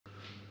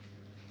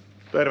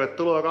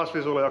Tervetuloa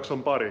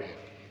kasvinsuojelujakson pariin.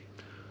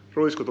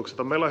 Ruiskutukset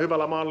on meillä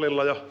hyvällä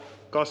mallilla ja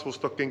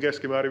kasvustokkin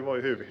keskimäärin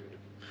voi hyvin.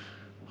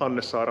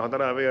 Hannes saadaan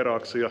tänään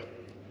vieraaksi ja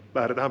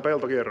lähdetään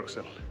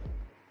peltokierrokselle.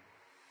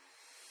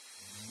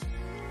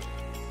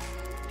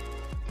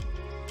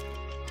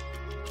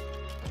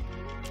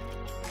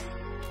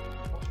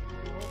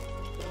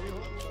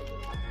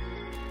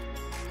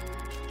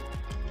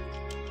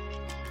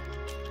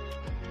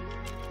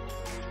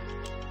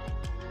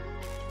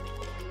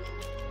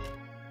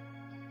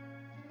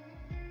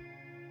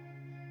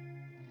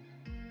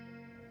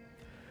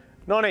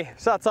 Noniin,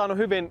 sä oot saanut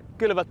hyvin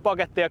kylvät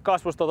pakettia ja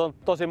kasvustot on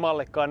tosi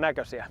mallikkaan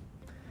näköisiä.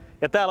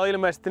 Ja täällä on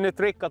ilmeisesti nyt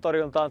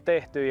rikkatorjuntaa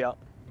tehty ja...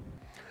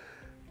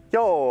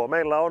 Joo,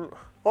 meillä on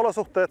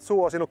olosuhteet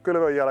suosinut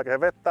kylvön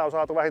jälkeen. Vettä on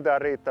saatu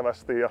vähintään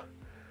riittävästi ja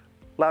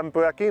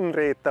lämpöäkin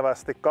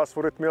riittävästi.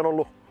 Kasvurytmi on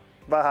ollut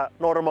vähän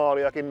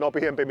normaaliakin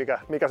nopeampi,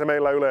 mikä se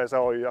meillä yleensä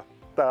on. Ja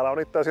täällä on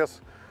itse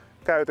asiassa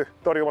käyty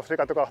torjumassa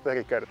rikat jo 2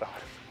 kertaa.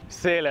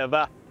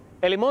 Selvä.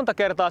 Eli monta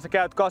kertaa sä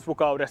käyt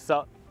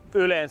kasvukaudessa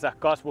yleensä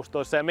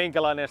kasvustoissa ja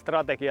minkälainen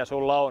strategia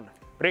sulla on?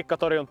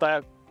 Rikkatorjunta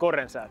ja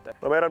korrensäätö.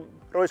 No meidän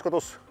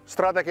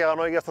ruiskutusstrategia on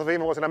oikeastaan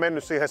viime vuosina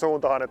mennyt siihen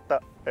suuntaan,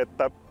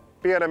 että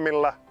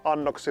pienemmillä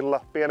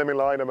annoksilla,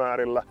 pienemmillä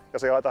ainemäärillä ja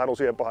se jaetaan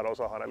useampaan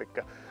osaan. Eli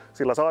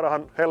sillä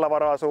saadaan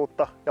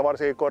hellävaraisuutta ja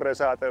varsinkin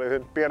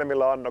korrensäätelyihin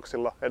pienemmillä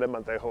annoksilla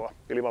enemmän tehoa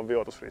ilman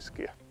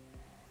viotusriskiä.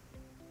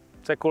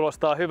 Se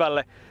kuulostaa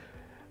hyvälle.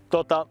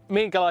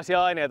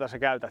 Minkälaisia aineita sä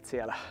käytät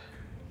siellä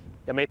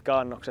ja mitkä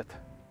annokset?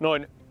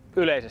 Noin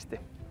yleisesti.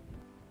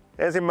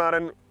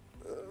 Ensimmäinen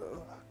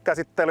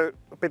käsittely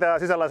pitää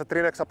sisällään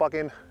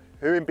trinexapakin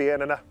hyvin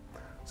pienenä.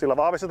 Sillä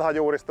vahvistetaan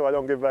juuristoa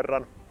jonkin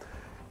verran.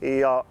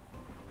 Ja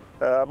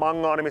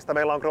mangaani, mistä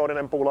meillä on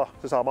krooninen pula,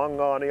 se saa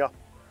mangaania.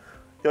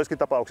 Joissakin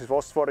tapauksissa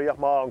fosforia.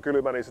 Maa on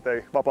kylmä, niin se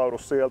ei vapaudu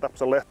sieltä.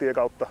 Se on lehtien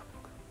kautta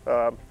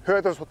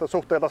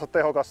hyötysuhteeltansa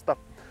tehokasta.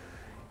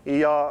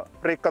 Ja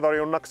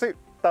rikkatorjunnaksi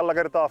tällä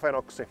kertaa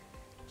fenoksi.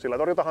 Sillä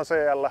torjutaan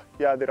CL,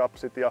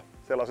 jääntirapsit ja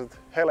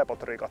sellaiset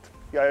helpot rikat.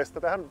 Ja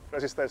estetään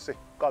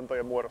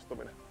resistenssikantojen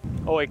muodostuminen.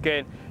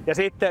 Oikein. Ja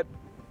sitten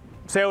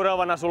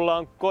seuraavana sulla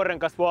on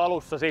korrenkasvun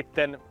alussa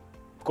sitten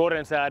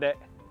korrensääde.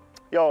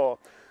 Joo,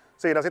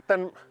 siinä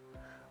sitten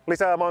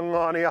lisää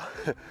mangaania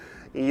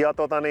ja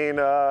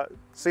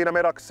siinä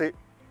medaksi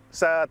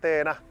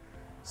sääteenä,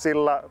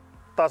 sillä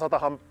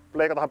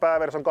leikataan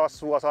pääverson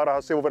kasvua,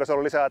 saadaan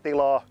sivuversolle lisää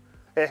tilaa.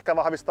 Ehkä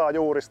vahvistaa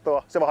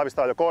juuristoa, se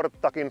vahvistaa jo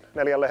korttakin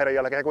 4 lehden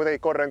jälkeen.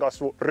 Kuitenkin korren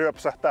kasvu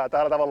ryöpsähtää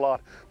täällä tavallaan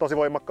tosi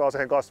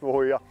voimakkaaseen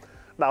kasvuun. Ja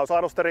nämä on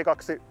saanut sitten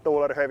rikaksi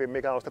reheviä,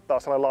 mikä on sitten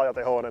taas sellainen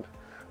laajatehoinen,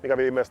 mikä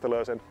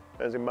viimeistelee sen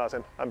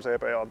ensimmäisen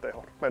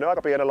MCPA-tehon. Mennyt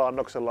aika pienellä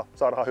annoksella,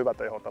 saadaan hyvä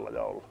teho tällä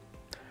jaolla.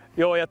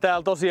 Joo, ja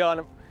täällä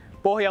tosiaan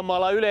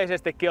Pohjanmaalla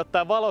yleisestikin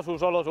ottaen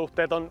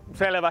valoisuusolosuhteet on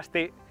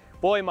selvästi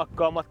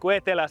voimakkaammat kuin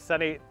etelässä,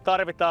 niin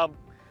tarvitaan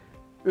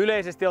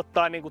yleisesti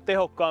ottaen niin kuin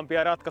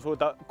tehokkaampia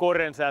ratkaisuja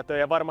korrensäätöön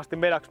ja varmasti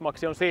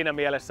Medaxmaxi on siinä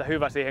mielessä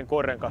hyvä siihen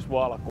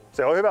korrenkasvun alkuun.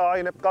 Se on hyvä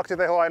aine, 2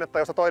 tehoainetta,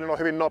 josta toinen on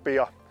hyvin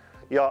nopea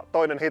ja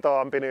toinen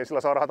hitaampi, niin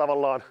sillä saadaan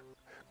tavallaan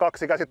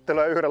 2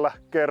 käsittelyä yhdellä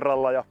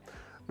kerralla ja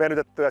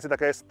venytettyä sitä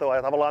kestoa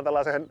ja tavallaan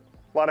tällaisen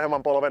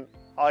vanhemman polven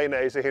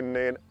aineisiin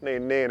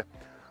niin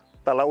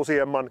tällä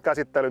useamman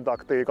käsittelyn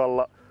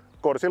taktiikalla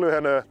korsi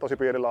lyhenee tosi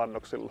pienillä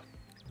annoksilla.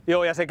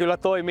 Joo, ja se kyllä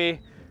toimii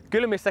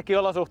kylmissäkin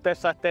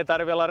olosuhteissa, ettei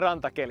tarvitse olla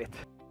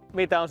rantakelit.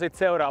 Mitä on sitten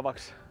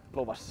seuraavaksi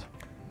luvassa?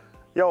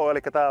 Joo,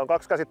 eli tää on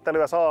 2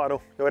 käsittelyä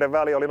saanut, joiden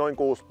väli oli noin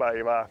 6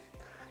 päivää.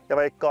 Ja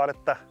veikkaan,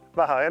 että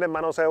vähän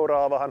enemmän on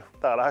seuraavahan.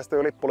 Tää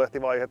lähestyy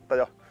lippulehtivaihetta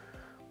ja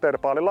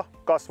terpaalilla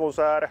kasvun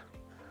sääre.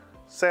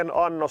 Sen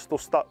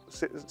annostusta,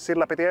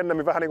 sillä piti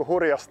ennemmin vähän niin kuin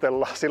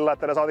hurjastella sillä,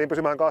 että ne saatiin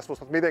pysymään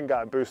kasvusta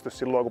mitenkään pysty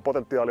silloin, kun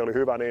potentiaali oli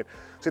hyvä, niin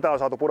sitä on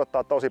saatu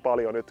pudottaa tosi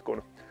paljon nyt,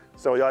 kun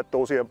se on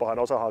jaettu useampaan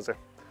osahan se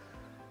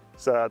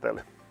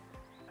säätely.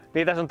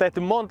 Niin, tässä on tehty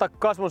monta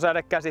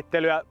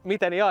kasvunsäädekäsittelyä.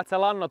 Miten jaat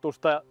sä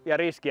lannoitusta ja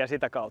riskiä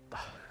sitä kautta?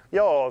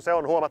 Joo, se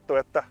on huomattu,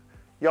 että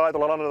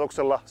jaetulla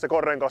lannoituksella se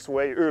korrenkasvu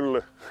ei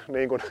ylly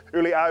niin kuin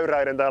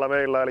yliäyräinen täällä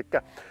meillä. Eli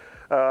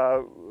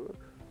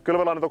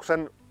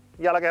kylvölannoituksen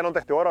jälkeen on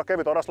tehty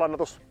kevyt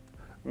oraslannoitus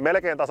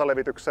melkein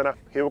tasalevityksenä,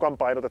 hiukan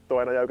painotettu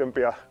aina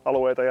jäykempiä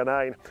alueita ja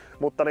näin.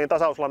 Mutta niin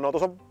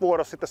tasauslannoitus on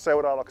vuorossa sitten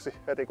seuraavaksi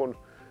heti kun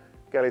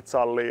kelit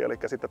sallii. Eli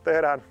sitten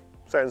tehdään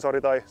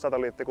sensori- tai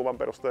satelliittikuvan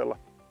perusteella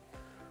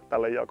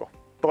tälle jako.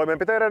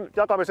 Toimenpiteiden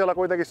jakamisella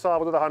kuitenkin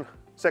saavutetaan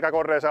sekä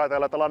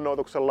korreensääteellä että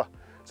lannoituksella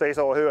se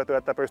iso hyöty,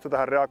 että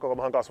pystytään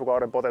reagoimaan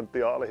kasvukauden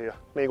potentiaaliin. Ja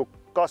niin kuin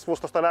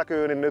kasvustosta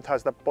näkyy, niin nythän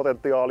sitä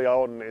potentiaalia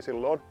on, niin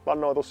silloin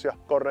lannoitus ja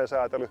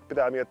korreensäätely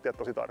pitää miettiä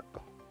tosi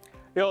tarkkaan.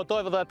 Joo,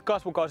 toivotaan, että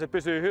kasvukausi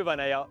pysyy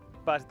hyvänä ja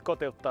pääset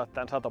kotiuttaa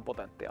tämän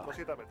satopotentiaalin. No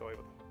sitä me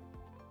toivotaan.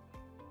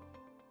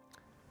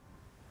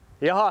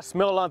 Jahas,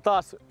 me ollaan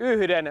taas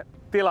yhden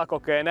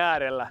tilakokeen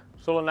äärellä.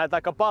 Sulla on näitä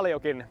aika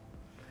paljonkin.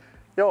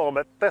 Joo,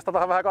 me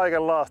testataan vähän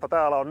kaikenlaista.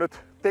 Täällä on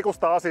nyt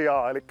tikusta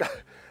asiaa, eli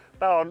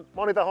tää on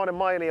monitahoinen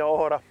mainio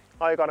ohra,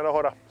 aikainen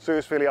ohra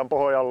syysviljan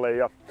pohjalle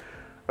ja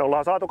Me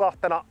ollaan saatu 2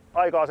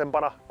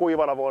 aikaisempana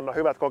kuivana vuonna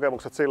hyvät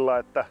kokemukset sillä,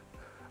 että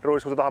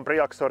ruiskutetaan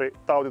priaksori,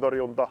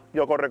 tautitorjunta,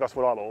 jo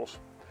korrekasvun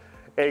alus,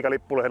 eikä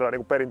lippulehdellä niin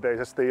kuin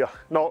perinteisesti. Ja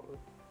no,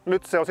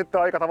 nyt se on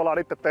sitten aika tavallaan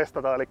itse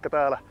testata, eli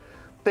täällä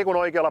tikun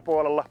oikealla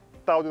puolella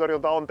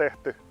tautitorjunta on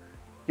tehty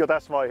jo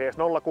tässä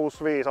vaiheessa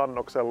 0,65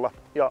 annoksella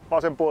ja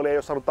vasen puoli ei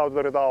ole saanut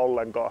tautitorjuntaa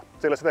ollenkaan.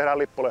 Sillä se tehdään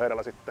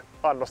lippulehdellä sitten.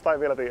 Annosta ei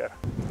vielä tiedä.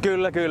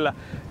 Kyllä, kyllä.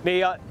 Niin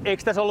ja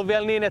eikö tässä ollut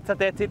vielä niin, että sä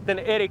teet sitten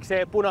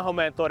erikseen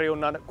punahomeen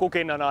torjunnan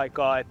kukinnan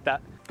aikaa? Että...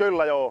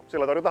 Kyllä joo.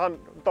 Sillä torjutaan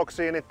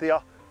toksiinit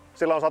ja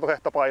sillä on saatu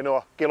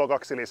hehtopainoa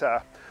 1-2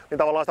 lisää. Niin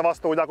tavallaan sitä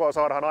vastuunjakoa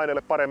saadaan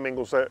aineelle paremmin,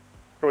 kun se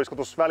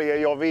ruiskutusväli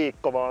ei ole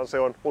viikko, vaan se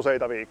on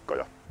useita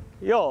viikkoja.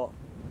 Joo,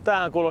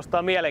 tähän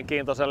kuulostaa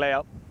mielenkiintoiselle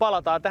ja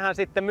palataan tähän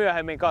sitten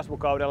myöhemmin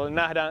kasvukaudella, niin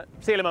nähdään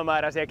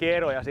silmämääräisiäkin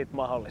eroja sitten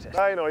mahdollisesti.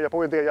 Näin on, ja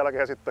puintien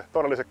jälkeen sitten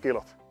todelliset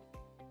kilot.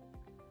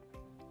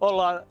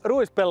 Ollaan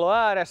ruispellon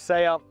ääressä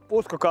ja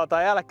uskokaa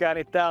tai älkää,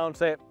 niin tää on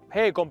se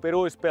heikompi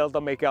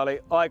ruispelto, mikä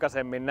oli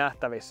aikaisemmin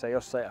nähtävissä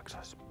jossain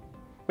jaksoissa.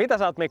 Mitä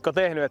sä oot, Mikko,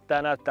 tehnyt, että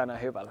tää näyttää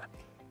näin hyvälle?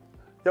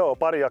 Joo,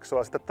 pari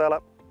jaksoa sitten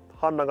täällä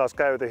Hannan kanssa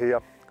käytiin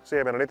ja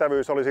siemenen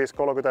itävyys oli siis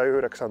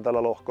 39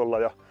 tällä lohkolla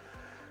ja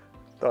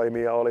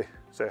taimia oli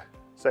se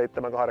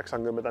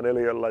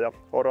 784 ja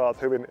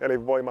oraat hyvin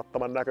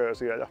elinvoimattoman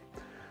näköisiä. Ja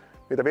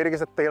niitä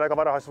virkistettiin aika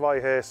varhaisessa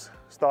vaiheessa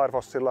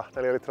Starfossilla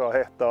 4 litraa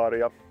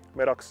hehtaaria.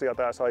 Medaksia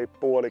tää sai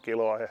 0,5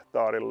 kiloa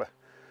hehtaarille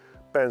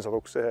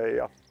pensotukseen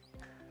ja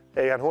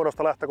eihän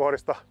huonosta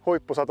lähtökohdista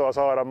huippusatoa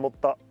saada,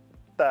 mutta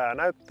tää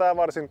näyttää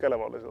varsin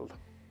kelvolliselta.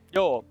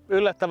 Joo,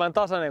 yllättävän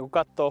tasainen kun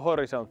katsoo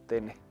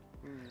horisonttiin. Niin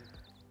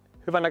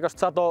hyvän näköistä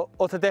satoa.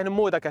 Ootko tehnyt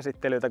muita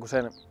käsittelyitä kuin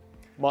sen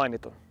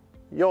mainitun?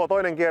 Joo,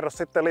 toinen kierros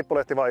sitten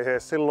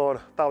lippulehtivaiheessa. Silloin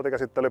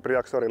tautikäsittely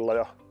priaksorilla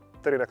ja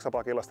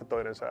trinexapakilla sitten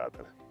toinen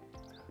säätely.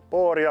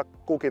 Pooria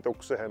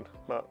kukitukseen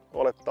mä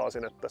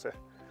olettaisin, että se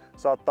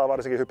saattaa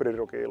varsinkin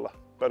hybridirukiilla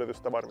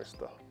pölytystä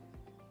varmistaa.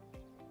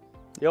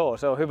 Joo,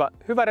 se on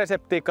hyvä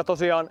reseptiikka.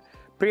 Tosiaan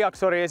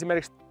priaksori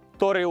esimerkiksi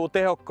torjuu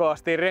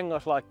tehokkaasti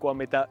rengaslaikkua,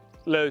 mitä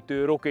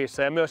löytyy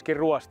rukiissa ja myöskin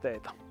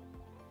ruosteita.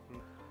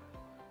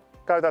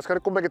 Käytäisikö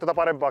nyt kumminkin tätä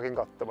parempaakin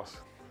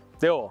katsomassa?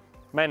 Joo,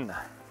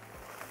 mennään.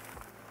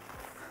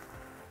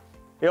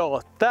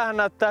 Joo, tämähän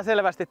näyttää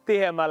selvästi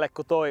tiheämmälle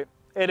kuin toi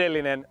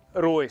edellinen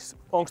ruis.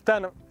 Onko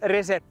tämän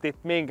reseptit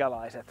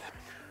minkälaiset?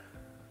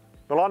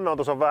 No,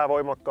 lannoitus on vähän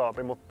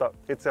voimakkaampi, mutta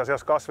itse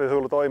asiassa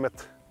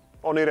kasvinsuojelutoimet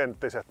on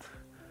identtiset.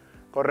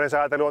 Korreen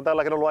säätely on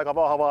tälläkin ollut aika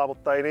vahvaa,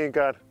 mutta ei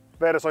niinkään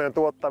versojen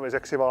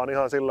tuottamiseksi, vaan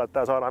ihan sillä, että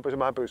tämä saadaan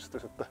pysymään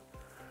pystyssä.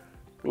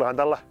 Kyllähän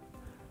tällä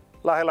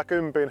lähellä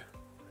 10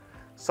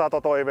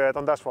 satotoiveet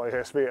on tässä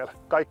vaiheessa vielä.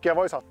 Kaikkia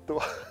voi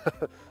sattua.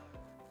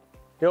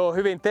 Joo,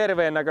 hyvin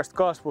terveen näköistä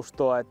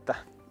kasvustoa, että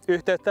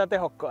yhteyttää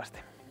tehokkaasti.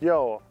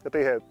 Joo, ja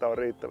tiheyttä on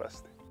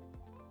riittävästi.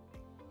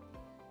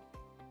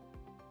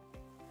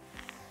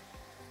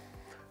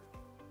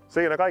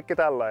 Siinä kaikki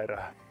tällä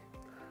erää.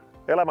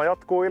 Elämä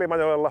jatkuu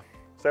Ilmajoella.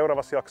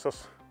 Seuraavassa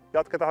jaksossa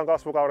jatketaan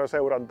kasvukauden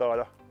seurantaa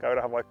ja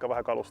käydään vaikka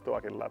vähän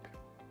kalustoakin läpi.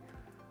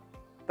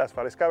 Tässä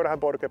välissä käydään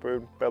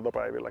Porkepyyn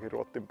peltopäivilläkin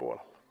Ruottin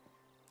puolella.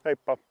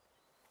 Heippa!